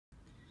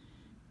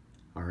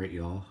Alright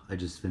y'all, I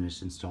just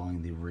finished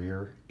installing the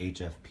rear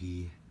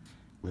HFP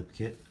lip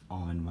kit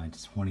on my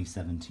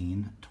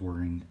 2017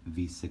 Touring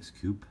V6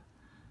 Coupe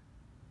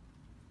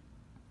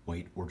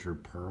White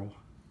Orchard Pearl.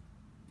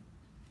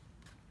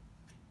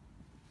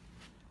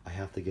 I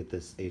have to get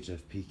this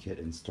HFP kit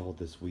installed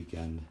this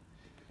weekend,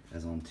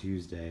 as on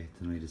Tuesday,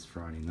 tonight is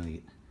Friday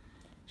night,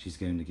 she's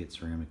going to get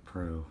Ceramic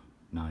Pro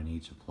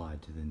 9H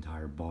applied to the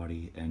entire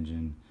body,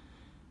 engine,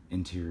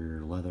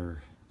 interior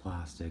leather,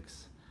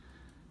 plastics,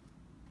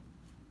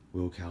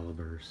 wheel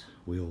calipers,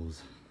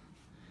 wheels,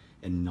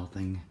 and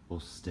nothing will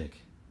stick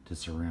to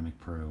Ceramic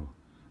Pro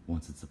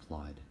once it's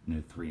applied.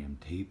 No 3M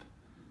tape,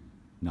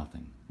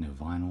 nothing, no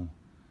vinyl.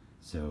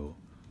 So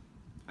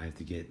I have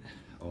to get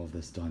all of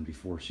this done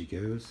before she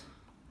goes.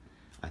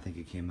 I think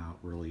it came out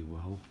really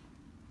well.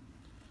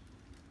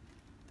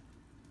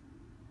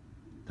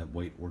 That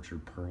White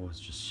Orchard Pearl is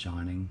just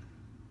shining.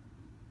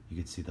 You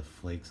can see the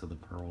flakes of the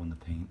pearl in the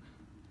paint.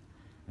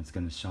 It's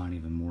going to shine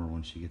even more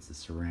when she gets the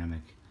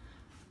ceramic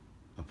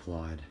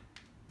applied.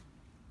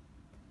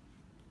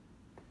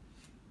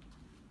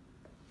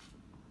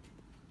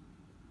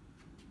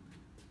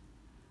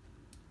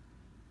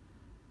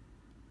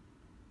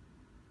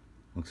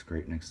 Looks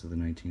great next to the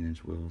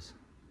 19-inch wheels.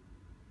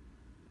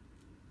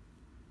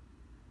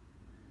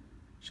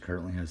 She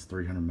currently has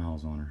 300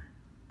 miles on her.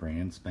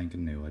 Brand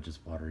spanking new. I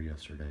just bought her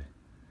yesterday.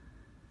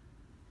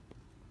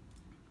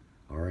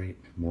 Alright,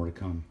 more to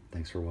come.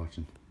 Thanks for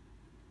watching.